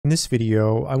this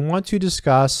video, I want to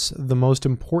discuss the most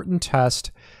important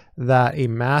test that a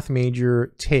math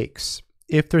major takes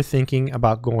if they're thinking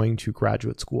about going to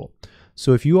graduate school.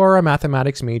 So if you are a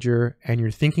mathematics major and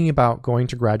you're thinking about going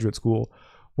to graduate school,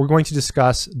 we're going to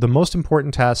discuss the most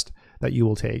important test that you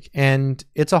will take. And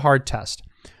it's a hard test.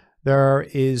 There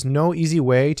is no easy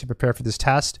way to prepare for this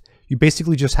test. You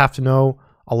basically just have to know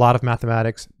a lot of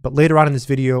mathematics. But later on in this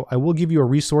video, I will give you a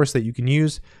resource that you can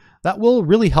use that will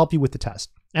really help you with the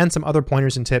test, and some other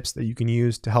pointers and tips that you can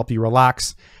use to help you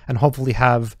relax and hopefully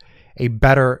have a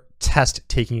better test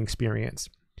taking experience.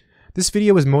 This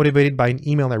video was motivated by an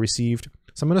email I received.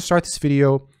 So I'm going to start this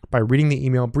video by reading the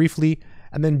email briefly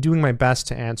and then doing my best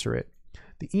to answer it.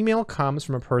 The email comes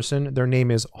from a person, their name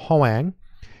is Hoang,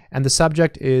 and the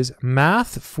subject is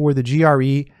Math for the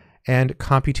GRE and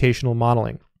Computational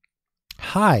Modeling.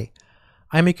 Hi,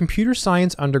 I'm a computer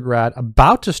science undergrad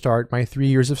about to start my 3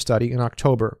 years of study in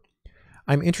October.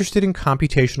 I'm interested in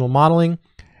computational modeling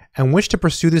and wish to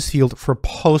pursue this field for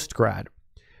postgrad.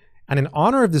 And in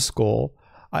honor of this goal,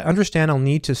 I understand I'll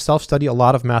need to self-study a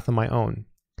lot of math on my own.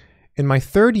 In my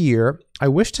third year, I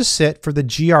wish to sit for the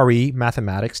GRE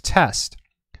mathematics test.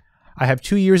 I have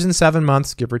 2 years and 7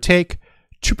 months, give or take,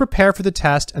 to prepare for the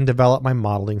test and develop my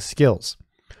modeling skills.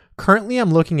 Currently,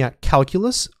 I'm looking at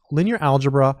calculus, linear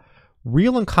algebra,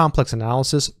 real and complex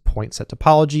analysis, point set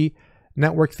topology,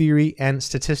 network theory, and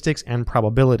statistics and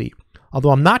probability.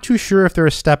 Although I'm not too sure if they're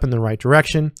a step in the right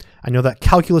direction. I know that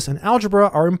calculus and algebra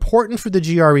are important for the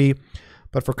GRE,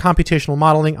 but for computational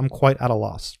modeling, I'm quite at a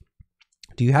loss.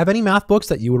 Do you have any math books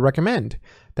that you would recommend?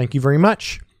 Thank you very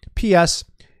much. P.S.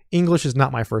 English is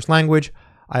not my first language.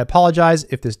 I apologize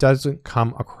if this doesn't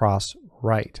come across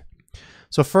right.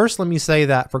 So first, let me say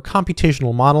that for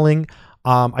computational modeling,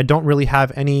 I don't really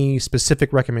have any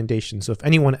specific recommendations. So if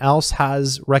anyone else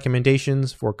has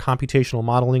recommendations for computational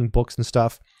modeling books and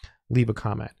stuff, leave a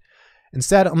comment.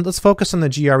 Instead, let's focus on the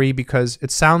GRE because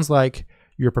it sounds like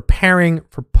you're preparing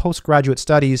for postgraduate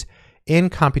studies in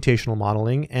computational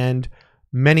modeling, and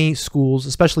many schools,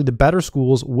 especially the better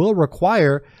schools, will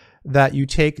require that you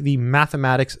take the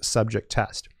mathematics subject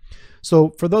test.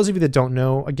 So for those of you that don't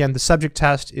know, again, the subject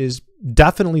test is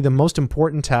definitely the most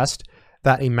important test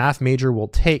that a math major will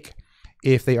take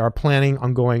if they are planning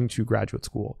on going to graduate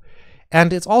school.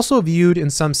 And it's also viewed in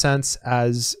some sense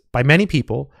as, by many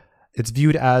people, it's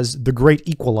viewed as the great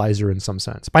equalizer in some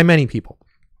sense, by many people.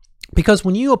 Because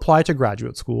when you apply to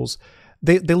graduate schools,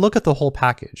 they look at the whole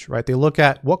package, right? They look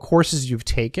at what courses you've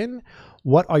taken,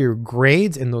 what are your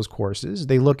grades in those courses.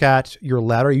 They look at your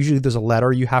letter. Usually there's a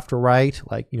letter you have to write,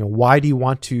 like, why do you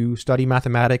want to study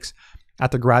mathematics at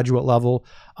the graduate level?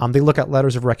 They look at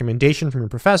letters of recommendation from your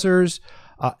professors,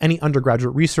 any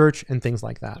undergraduate research, and things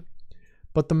like that.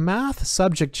 But the math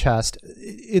subject test,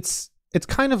 it's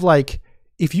kind of like,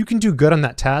 if you can do good on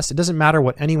that test, it doesn't matter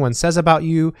what anyone says about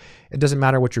you. It doesn't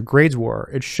matter what your grades were.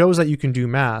 It shows that you can do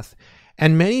math.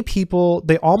 And many people,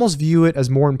 they almost view it as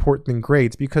more important than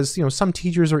grades because, some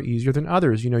teachers are easier than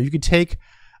others. You could take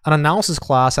an analysis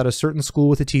class at a certain school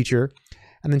with a teacher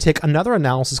and then take another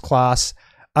analysis class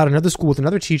at another school with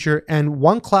another teacher, and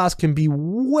one class can be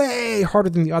way harder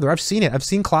than the other. I've seen it. I've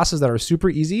seen classes that are super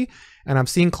easy, and I've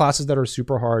seen classes that are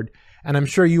super hard. And I'm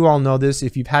sure you all know this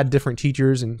if you've had different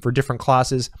teachers and for different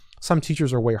classes. Some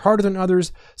teachers are way harder than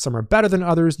others. Some are better than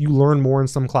others. You learn more in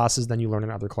some classes than you learn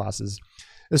in other classes.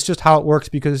 It's just how it works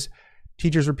because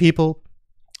teachers are people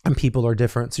and people are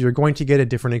different. So you're going to get a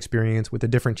different experience with a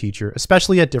different teacher,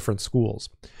 especially at different schools.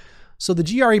 So the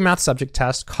GRE math subject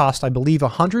test costs, I believe,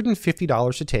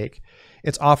 $150 to take.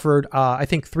 It's offered, I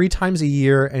think, 3 times a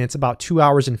year, and it's about 2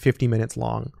 hours and 50 minutes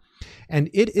long. And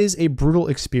it is a brutal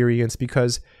experience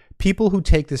because people who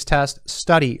take this test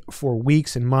study for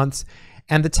weeks and months,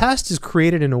 and the test is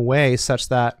created in a way such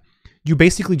that you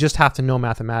basically just have to know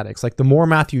mathematics. Like, the more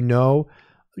math you know,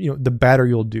 the better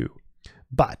you'll do.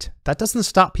 But that doesn't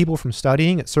stop people from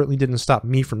studying. It certainly didn't stop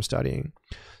me from studying.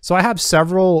 So I have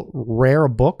several rare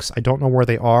books. I don't know where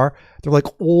they are. They're like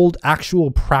old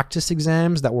actual practice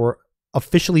exams that were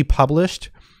officially published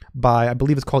by, I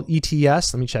believe it's called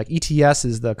ETS. Let me check. ETS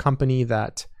is the company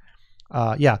that,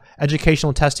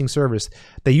 Educational Testing Service.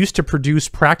 They used to produce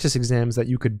practice exams that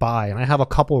you could buy, and I have a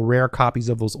couple rare copies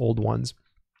of those old ones.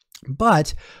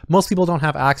 But most people don't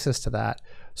have access to that.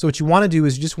 So what you want to do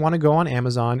is you just want to go on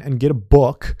Amazon and get a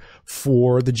book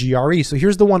for the GRE. So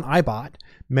here's the one I bought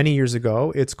many years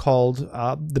ago. It's called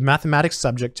The Mathematics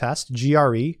Subject Test,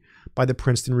 GRE, by the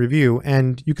Princeton Review.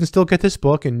 And you can still get this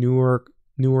book in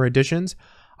newer editions.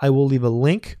 I will leave a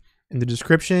link in the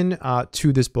description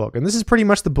to this book. And this is pretty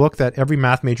much the book that every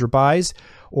math major buys,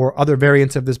 or other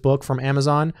variants of this book from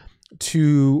Amazon.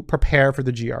 to prepare for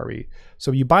the GRE.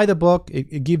 So you buy the book,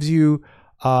 it gives you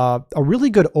a really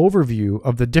good overview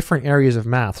of the different areas of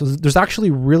math. So there's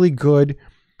actually really good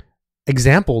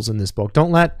examples in this book.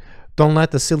 Don't let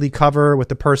the silly cover with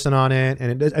the person on it,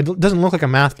 and it doesn't look like a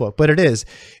math book, but it is.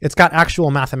 It's got actual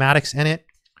mathematics in it,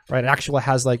 right? It actually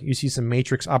has, like, you see some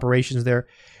matrix operations there.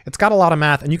 It's got a lot of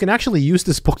math, and you can actually use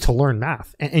this book to learn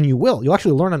math, and you will. You'll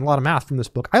actually learn a lot of math from this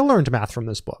book. I learned math from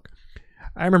this book.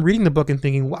 I remember reading the book and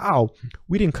thinking, wow,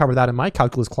 we didn't cover that in my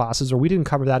calculus classes, or we didn't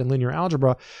cover that in linear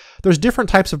algebra. There's different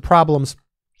types of problems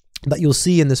that you'll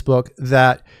see in this book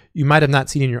that you might have not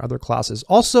seen in your other classes.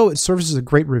 Also, it serves as a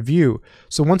great review.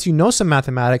 So once you know some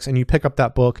mathematics and you pick up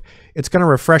that book, it's going to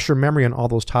refresh your memory on all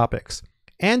those topics.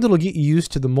 And it'll get you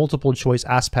used to the multiple choice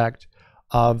aspect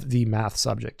of the math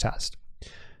subject test.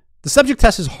 The subject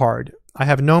test is hard. I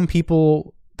have known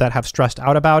people that have stressed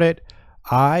out about it.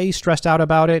 I stressed out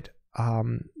about it.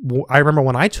 I remember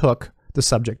when I took the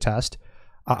subject test,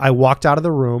 I walked out of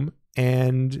the room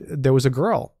and there was a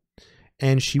girl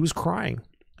and she was crying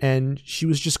and she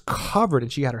was just covered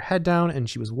and she had her head down and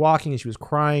she was walking and she was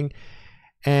crying.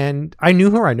 And I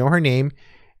knew her, I know her name,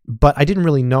 but I didn't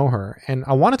really know her. And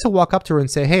I wanted to walk up to her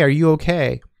and say, hey, are you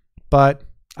okay? But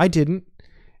I didn't.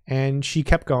 And she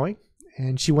kept going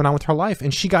and she went on with her life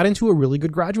and she got into a really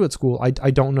good graduate school.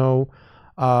 I don't know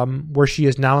where she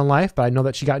is now in life, but I know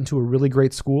that she got into a really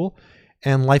great school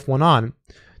and life went on.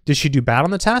 Did she do bad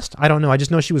on the test? I don't know. I just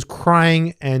know she was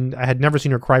crying and I had never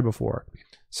seen her cry before.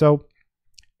 So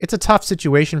it's a tough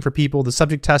situation for people. The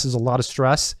subject test is a lot of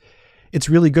stress. It's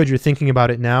really good you're thinking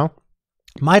about it now.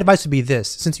 My advice would be this: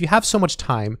 since you have so much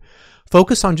time,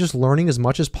 focus on just learning as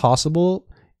much as possible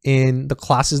in the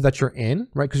classes that you're in,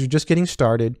 right? Because you're just getting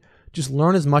started. Just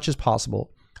learn as much as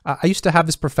possible. I used to have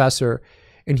this professor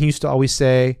and he used to always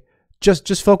say,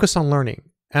 just focus on learning.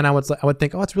 And I would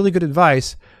think, oh, it's really good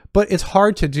advice, but it's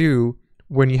hard to do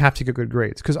when you have to get good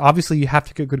grades, because obviously you have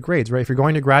to get good grades, right? If you're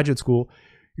going to graduate school,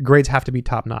 your grades have to be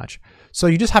top notch. So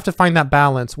you just have to find that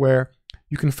balance where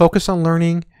you can focus on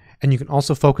learning and you can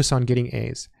also focus on getting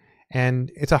A's.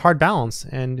 And it's a hard balance.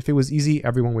 And if it was easy,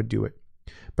 everyone would do it.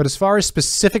 But as far as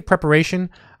specific preparation,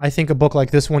 I think a book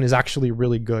like this one is actually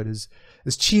really good.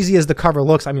 As cheesy as the cover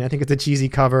looks, I mean, I think it's a cheesy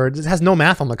cover. It has no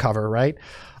math on the cover, right?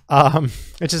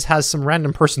 It just has some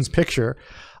random person's picture.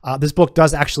 This book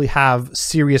does actually have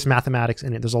serious mathematics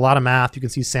in it. There's a lot of math. You can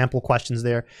see sample questions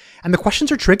there. And the questions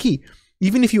are tricky.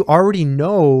 Even if you already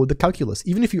know the calculus,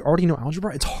 even if you already know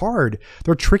algebra, it's hard.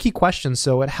 They're tricky questions.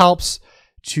 So it helps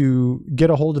to get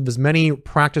a hold of as many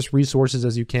practice resources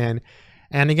as you can.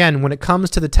 And again, when it comes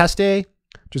to the test day,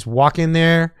 just walk in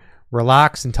there,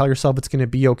 relax, and tell yourself it's going to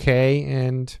be okay,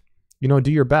 and, you know,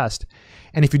 do your best.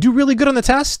 And if you do really good on the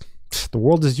test, the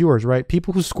world is yours, right?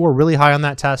 People who score really high on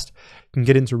that test can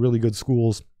get into really good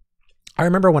schools. I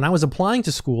remember when I was applying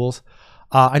to schools,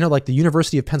 I know, like the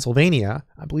University of Pennsylvania,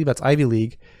 I believe that's Ivy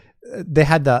League,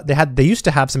 they used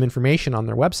to have some information on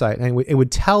their website, and it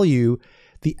would tell you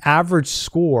the average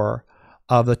score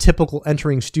of the typical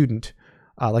entering student.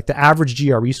 Like the average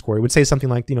GRE score. It would say something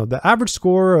like, you know, the average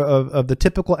score of the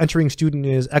typical entering student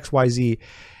is XYZ,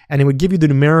 and it would give you the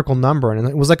numerical number. And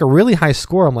it was like a really high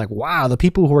score. I'm like, wow, the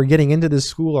people who are getting into this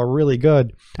school are really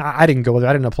good. I didn't go there.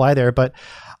 I didn't apply there, but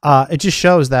it just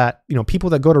shows that, you know,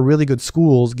 people that go to really good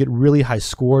schools get really high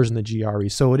scores in the GRE.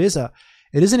 So it is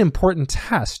an important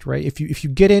test, right? If you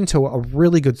get into a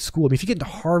really good school, I mean, if you get into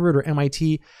Harvard or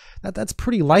MIT, that's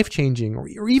pretty life-changing,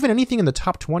 or even anything in the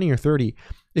top 20 or 30,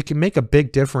 it can make a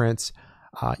big difference.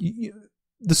 The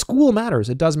school matters.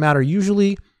 It does matter.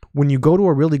 Usually when you go to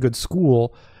a really good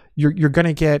school, you're going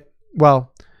to get,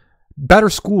 well,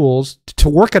 better schools. To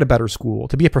work at a better school,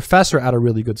 to be a professor at a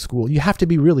really good school, you have to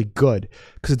be really good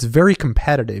because it's very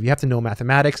competitive. You have to know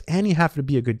mathematics and you have to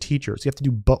be a good teacher. So you have to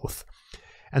do both.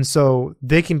 And so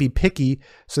they can be picky,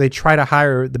 so they try to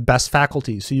hire the best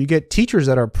faculty. So you get teachers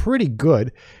that are pretty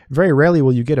good. Very rarely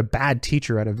will you get a bad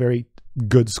teacher at a very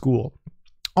good school.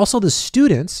 Also, the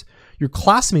students, your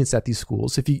classmates at these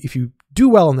schools, if you do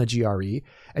well in the GRE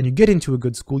and you get into a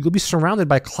good school, you'll be surrounded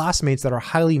by classmates that are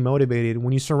highly motivated.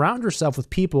 When you surround yourself with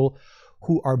people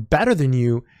who are better than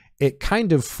you, it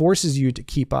kind of forces you to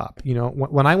keep up. You know,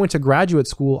 when I went to graduate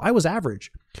school, I was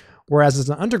average. Whereas as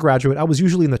an undergraduate, I was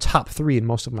usually in the top 3 in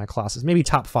most of my classes, maybe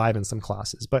top 5 in some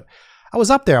classes, but I was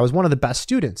up there. I was one of the best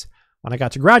students. When I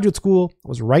got to graduate school, I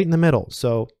was right in the middle.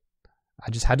 So I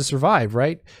just had to survive,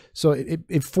 right? So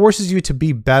it forces you to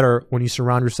be better when you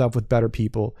surround yourself with better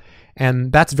people.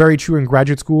 And that's very true in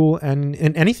graduate school and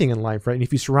in anything in life, right? And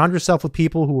if you surround yourself with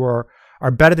people who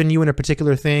are better than you in a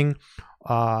particular thing,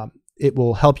 it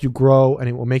will help you grow and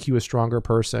it will make you a stronger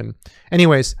person.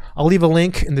 Anyways, I'll leave a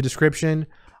link in the description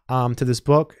to this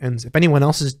book. And if anyone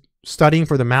else is studying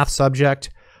for the math subject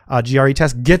GRE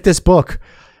test, get this book.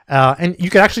 And you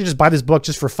can actually just buy this book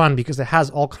just for fun because it has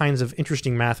all kinds of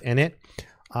interesting math in it.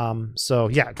 So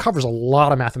yeah, it covers a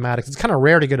lot of mathematics. It's kind of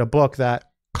rare to get a book that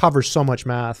covers so much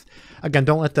math. Again,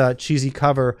 don't let the cheesy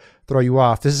cover throw you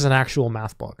off. This is an actual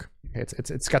math book.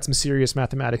 It's got some serious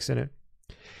mathematics in it.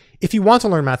 If you want to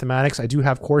learn mathematics, I do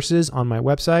have courses on my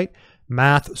website,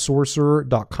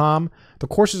 mathsorcerer.com. The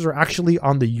courses are actually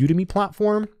on the Udemy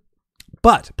platform,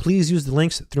 but please use the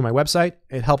links through my website.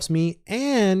 It helps me,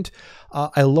 and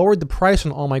I lowered the price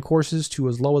on all my courses to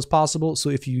as low as possible.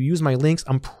 So if you use my links,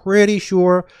 I'm pretty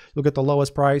sure you'll get the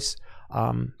lowest price.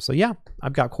 So yeah,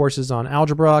 I've got courses on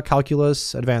algebra,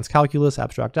 calculus, advanced calculus,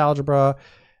 abstract algebra,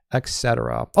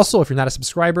 etc. Also, if you're not a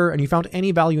subscriber and you found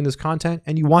any value in this content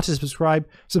and you want to subscribe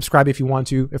if you want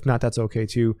to. If not, that's okay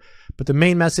too. But the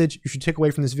main message you should take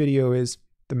away from this video is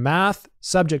the math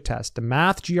subject test, the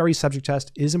math GRE subject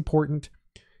test is important.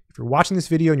 If you're watching this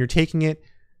video and you're taking it,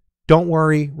 don't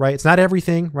worry, right? It's not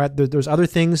everything, right? There's other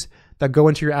things that go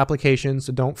into your application,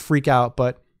 so don't freak out,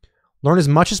 but learn as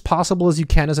much as possible as you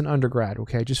can as an undergrad,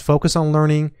 okay? Just focus on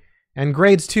learning and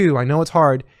grades too. I know it's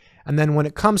hard. And then when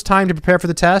it comes time to prepare for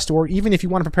the test, or even if you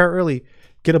want to prepare early,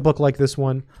 get a book like this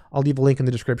one. I'll leave a link in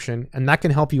the description, and that can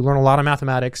help you learn a lot of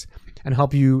mathematics and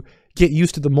help you get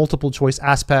used to the multiple choice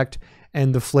aspect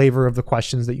and the flavor of the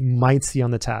questions that you might see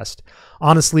on the test.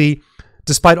 Honestly,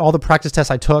 despite all the practice tests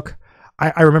I took,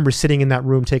 I remember sitting in that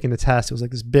room taking the test. It was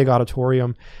like this big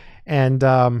auditorium. And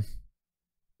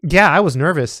yeah, I was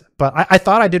nervous, but I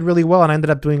thought I did really well and I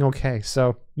ended up doing okay.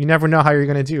 So you never know how you're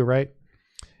going to do, right?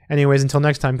 Anyways, until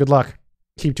next time, good luck.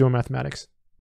 Keep doing mathematics.